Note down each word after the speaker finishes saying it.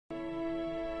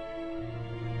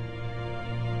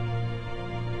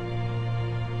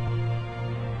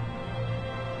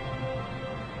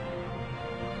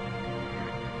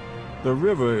The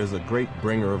river is a great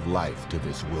bringer of life to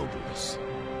this wilderness,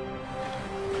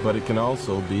 but it can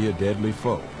also be a deadly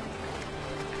foe.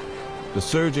 The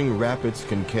surging rapids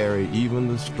can carry even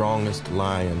the strongest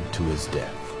lion to his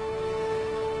death.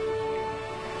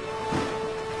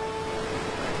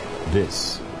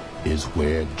 This is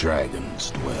where dragons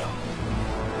dwell.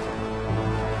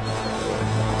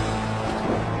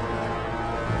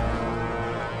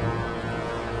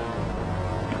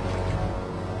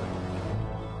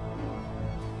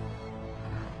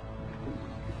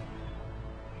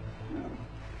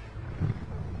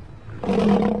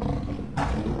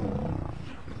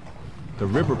 The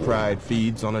river pride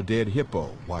feeds on a dead hippo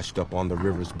washed up on the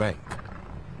river's bank.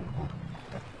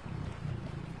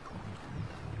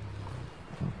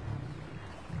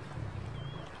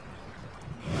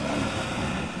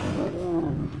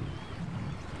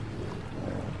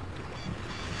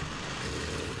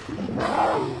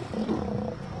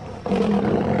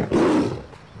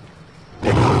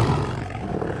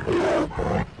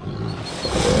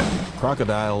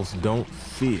 Crocodiles don't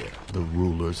fear the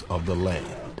rulers of the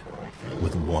land,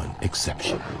 with one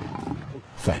exception: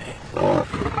 Fang.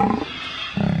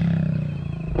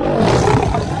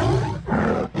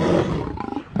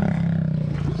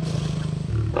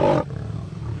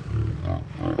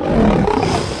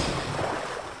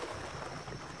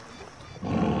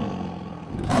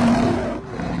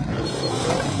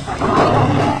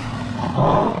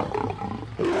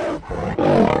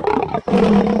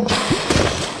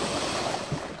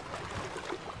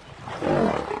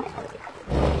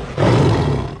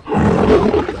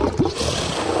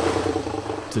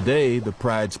 Today, the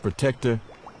pride's protector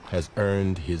has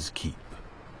earned his keep.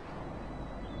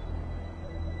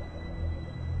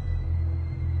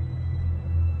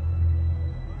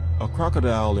 A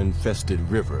crocodile-infested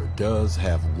river does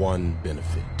have one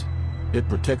benefit. It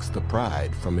protects the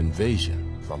pride from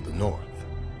invasion from the north.